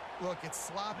 Look, it's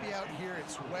sloppy out here.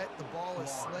 It's wet. The ball is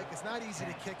slick. It's not easy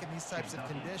to kick in these types of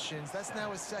conditions. That's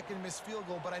now his 2nd missed field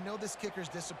goal, but I know this kicker's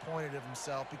disappointed of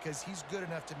himself because he's good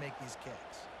enough to make these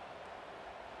kicks.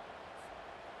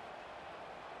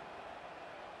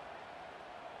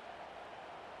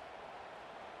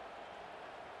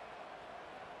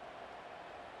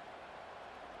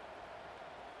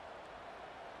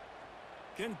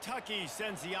 Kentucky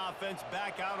sends the offense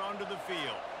back out onto the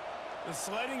field. The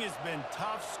sledding has been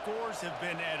tough. Scores have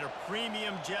been at a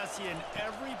premium, Jesse, and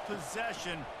every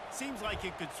possession seems like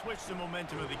it could switch the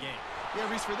momentum of the game. Yeah,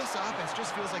 Reese, for this offense,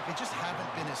 just feels like they just haven't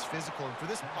been as physical. And for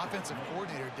this offensive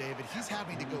coordinator, David, he's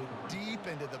having to go deep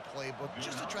into the playbook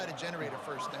just to try to generate a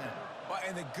first down. Well,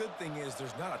 and the good thing is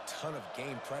there's not a ton of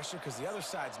game pressure because the other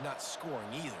side's not scoring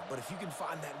either. But if you can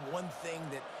find that one thing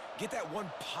get that one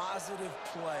positive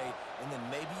play, and then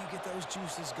maybe you get those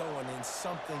juices going and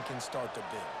something can start to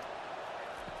build.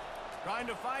 Trying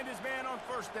to find his man on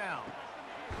first down.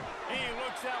 He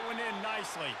looks that one in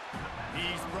nicely.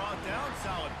 He's brought down.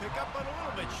 Solid pickup, but a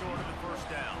little bit short of the first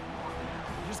down.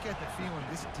 You just get the feeling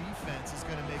this defense is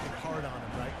going to make it hard on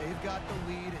him, right? They've got the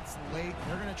lead. It's late.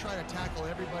 They're going to try to tackle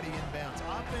everybody inbounds.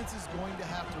 Offense is going to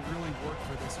have to really work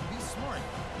for this. And be smart.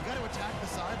 You got to attack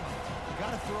the sidelines. You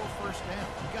got to throw first down.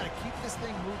 You got to keep this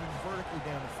thing moving vertically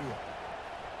down the field.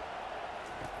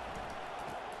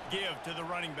 Give to the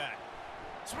running back.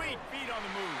 Sweet feet on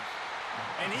the move.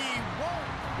 And he won't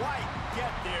quite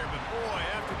get there, but boy,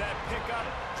 after that pickup,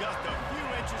 just a few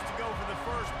inches to go for the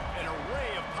first. An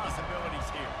array of possibilities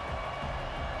here.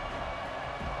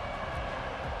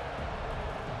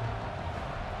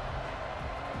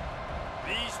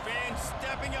 These fans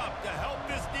stepping up to help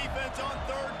this defense on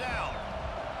 3rd down.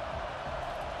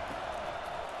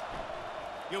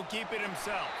 He'll keep it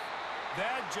himself.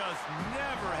 That just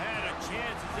never had a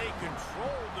chance as they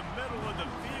controlled the middle of the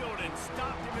field and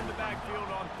stopped him in the backfield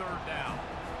on 3rd down.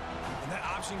 And that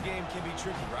option game can be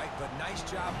tricky, right? But nice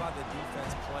job by the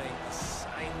defense playing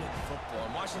assignment football.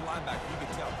 And watch the linebacker, you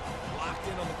can tell, locked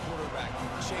in on the quarterback,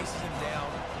 chases him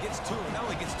down, gets to him, not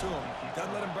only gets to him,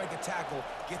 doesn't let him break a tackle,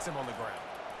 gets him on the ground.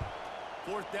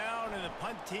 4th down, and the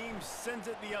punt team sends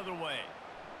it the other way.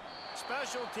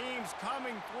 Special teams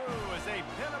coming through as they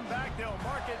pin him back. They'll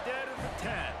mark it dead at the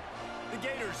 10. The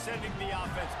Gators sending the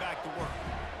offense back to work.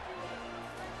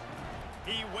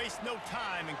 He wastes no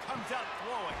time and comes out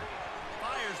throwing.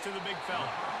 Fires to the big fella.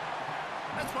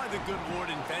 That's why the good Lord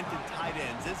invented tight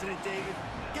ends, isn't it, David?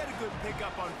 Get a good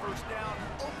pickup on first down,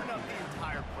 open up the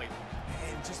entire plate.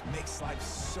 And it just makes life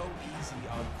so easy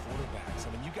on quarterbacks.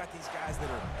 I mean, you got these guys that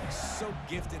are so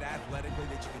gifted athletically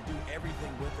that you can do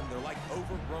everything with them. They're like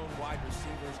overgrown wide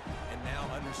receivers, and now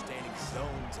understanding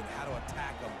zones and how to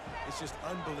attack them. It's just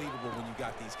unbelievable when you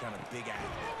got these kind of big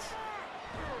athletes.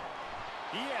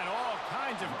 He had all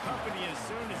kinds of company as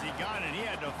soon as he got it. He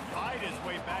had to fight his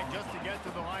way back just to get to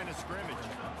the line of scrimmage.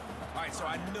 All right, so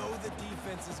I know the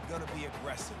defense is going to be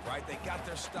aggressive, right? They got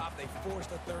their stop. They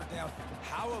forced a 3rd down.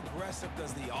 How aggressive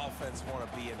does the offense want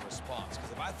to be in response?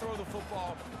 Because if I throw the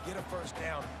football, get a first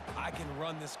down, I can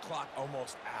run this clock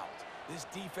almost out. This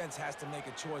defense has to make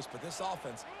a choice, but this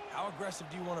offense, how aggressive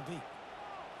do you want to be?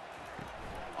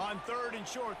 On 3rd and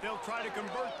short, they'll try to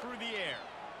convert through the air.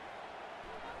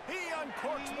 He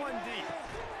uncorks one deep.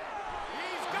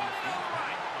 He's got it all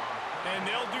right. And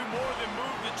they'll do more than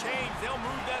move the chains. They'll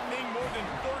move that thing more than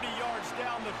 30 yards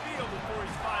down the field before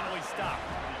he's finally stopped.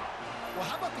 Well,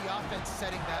 how about the offense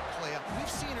setting that play up? We've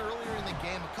seen earlier in the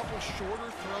game a couple shorter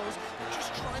throws. They're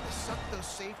just trying to suck those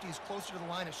safeties closer to the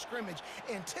line of scrimmage,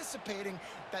 anticipating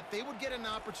that they would get an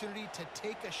opportunity to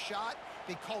take a shot.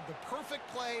 They called the perfect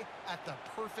play at the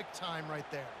perfect time right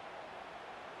there.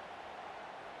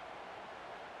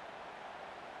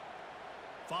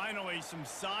 Finally, some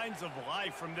signs of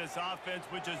life from this offense,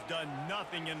 which has done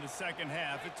nothing in the second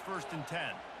half. It's 1st and 10.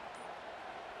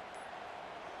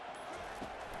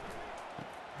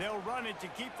 They'll run it to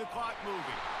keep the clock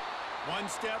moving.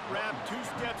 One-step wrap,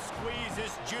 two-step squeeze.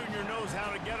 This junior knows how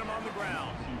to get him on the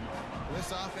ground. This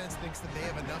offense thinks that they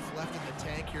have enough left in the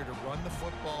tank here to run the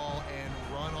football and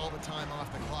run all the time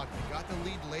off the clock. They got the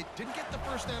lead late. Didn't get the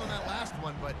first down on that last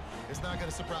one, but it's not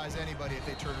going to surprise anybody if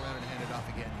they turn around and hand it off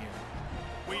again here.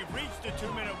 We've reached a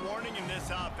 2-minute warning in this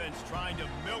offense, trying to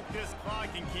milk this clock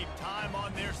and keep time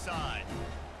on their side.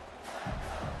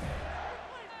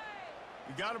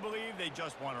 You got to believe they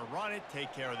just want to run it,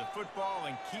 take care of the football,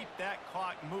 and keep that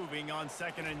clock moving on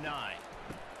 2nd and 9.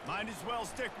 Might as well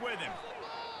stick with him.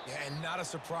 Yeah, and not a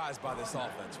surprise by this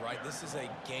offense, right? This is a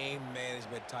game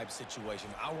management type situation.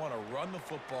 I want to run the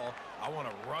football. I want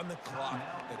to run the clock.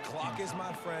 The clock is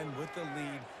my friend with the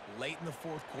lead late in the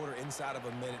 4th quarter, inside of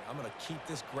a minute. I'm going to keep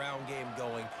this ground game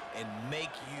going and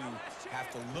make you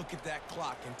have to look at that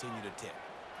clock continue to tick.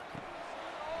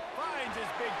 Finds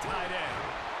his big tight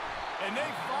end. And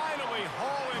they finally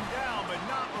haul him down, but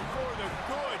not before the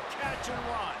good catch and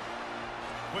run.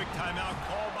 Quick timeout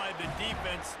called by the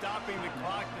defense, stopping the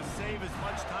clock to save as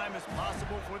much time as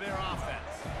possible for their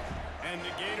offense. And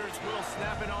the Gators will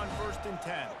snap it on 1st and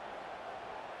 10.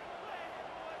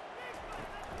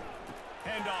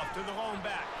 Handoff to the lone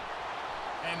back.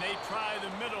 And they try the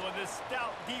middle of this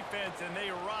stout defense, and they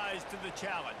rise to the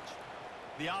challenge.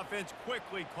 The offense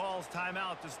quickly calls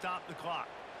timeout to stop the clock.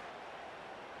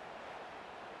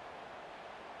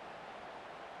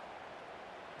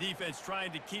 Defense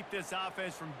trying to keep this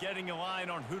offense from getting a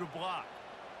line on who to block.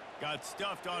 Got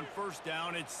stuffed on 1st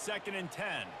down. It's 2nd and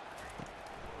 10.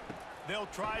 They'll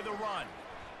try the run.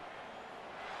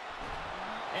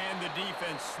 And the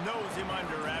defense snows him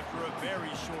under after a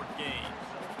very short gain.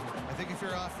 I think if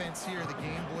you're offense here, the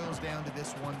game boils down to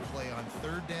this one play on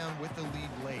 3rd down with the lead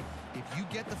late. If you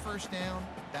get the 1st down,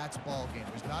 that's ball game.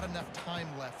 There's not enough time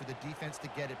left for the defense to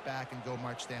get it back and go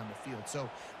march down the field. So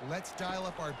let's dial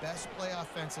up our best play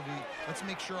offensively. Let's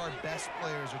make sure our best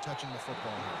players are touching the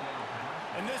football.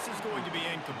 And this is going to be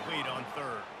incomplete on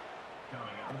 3rd.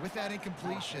 And with that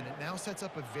incompletion, it now sets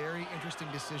up a very interesting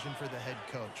decision for the head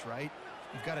coach, right?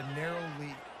 You've got a narrow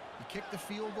lead. You kick the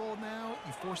field goal now,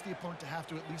 you force the opponent to have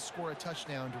to at least score a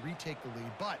touchdown to retake the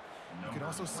lead. But you can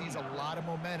also seize a lot of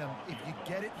momentum if you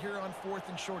get it here on 4th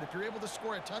and short. If you're able to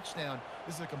score a touchdown,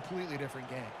 this is a completely different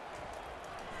game.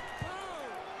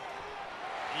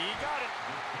 He got it.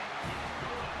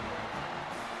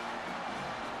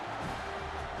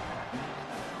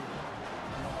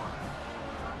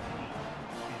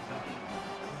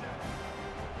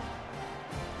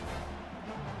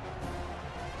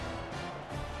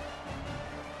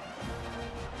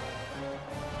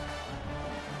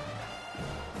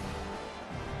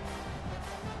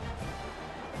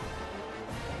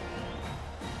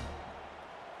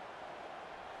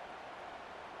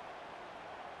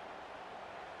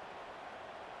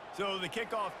 So the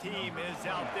kickoff team is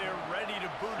out there ready to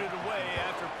boot it away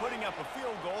after putting up a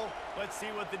field goal. Let's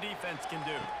see what the defense can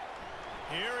do.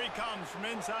 Here he comes from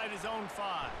inside his own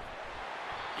 5.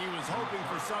 He was hoping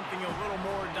for something a little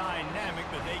more dynamic,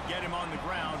 but they get him on the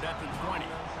ground at the 20.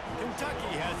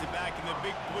 Kentucky has it back, and the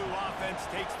big blue offense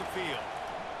takes the field.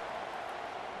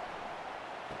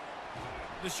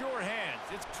 The sure hands,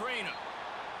 it's Trainer.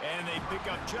 And they pick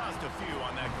up just a few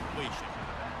on that completion.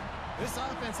 This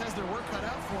offense has their work cut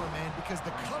out for them, man, because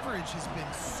the coverage has been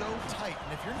so tight.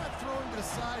 And if you're not throwing to the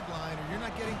sideline or you're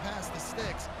not getting past the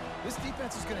sticks, this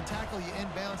defense is going to tackle you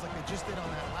inbounds like they just did on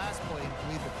that last play and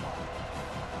bleed the clock.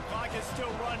 The clock is still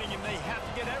running, and they have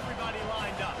to get everybody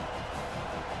lined up.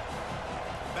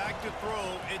 Back to throw,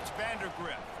 it's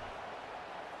Vandergriff.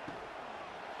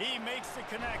 He makes the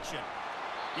connection.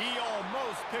 He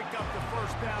almost picked up the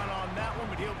 1st down on that one,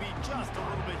 but he'll be just a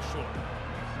little bit short.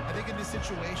 I think in this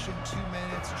situation, 2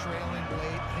 minutes, trailing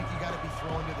late, I think you got to be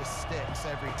throwing to the sticks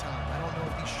every time. I don't know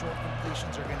if these short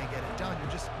completions are going to get it done.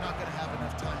 You're just not going to have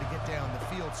enough time to get down the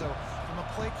field. So from a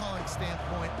play calling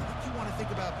standpoint, I think you want to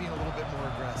think about being a little bit more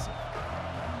aggressive.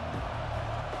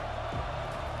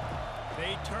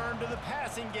 They turn to the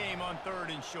passing game on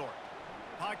 3rd and short.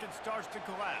 Pocket starts to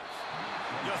collapse.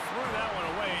 Just threw that one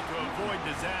away to avoid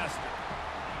disaster.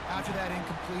 After that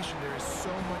incompletion, there is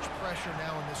so much pressure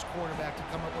now on this quarterback to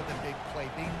come up with a big play.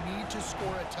 They need to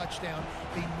score a touchdown.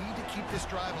 They need to keep this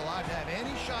drive alive to have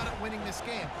any shot at winning this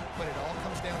game. But it all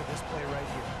comes down to this play right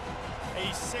here. A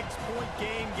 6-point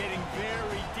game getting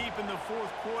very deep in the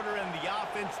 4th quarter, and the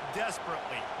offense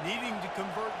desperately needing to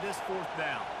convert this 4th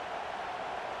down.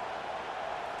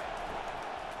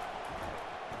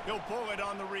 He'll pull it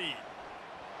on the read.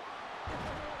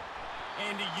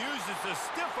 And he uses the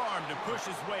stiff arm to push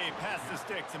his way past the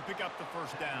sticks and pick up the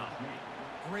 1st down.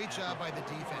 Great job by the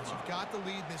defense. You've got the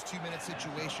lead in this 2-minute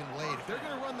situation late. If they're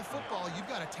going to run the football, you've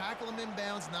got to tackle them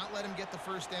inbounds, not let them get the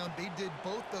first down. They did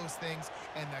both those things,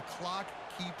 and the clock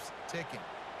keeps ticking.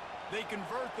 They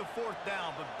convert the 4th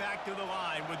down, but back to the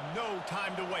line with no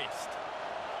time to waste.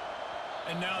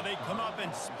 And now they come up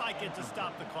and spike it to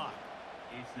stop the clock.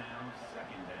 It's now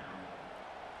 2nd down.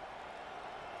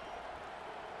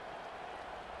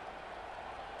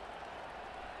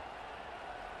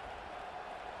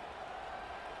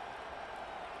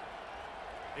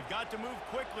 They've got to move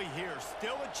quickly here.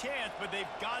 Still a chance, but they've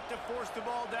got to force the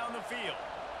ball down the field.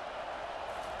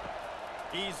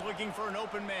 He's looking for an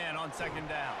open man on 2nd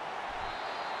down.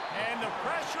 And the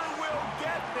pressure will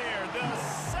get there. The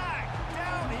sack.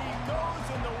 Down he goes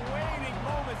in the waning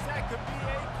moments. That could be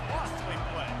a costly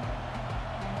play.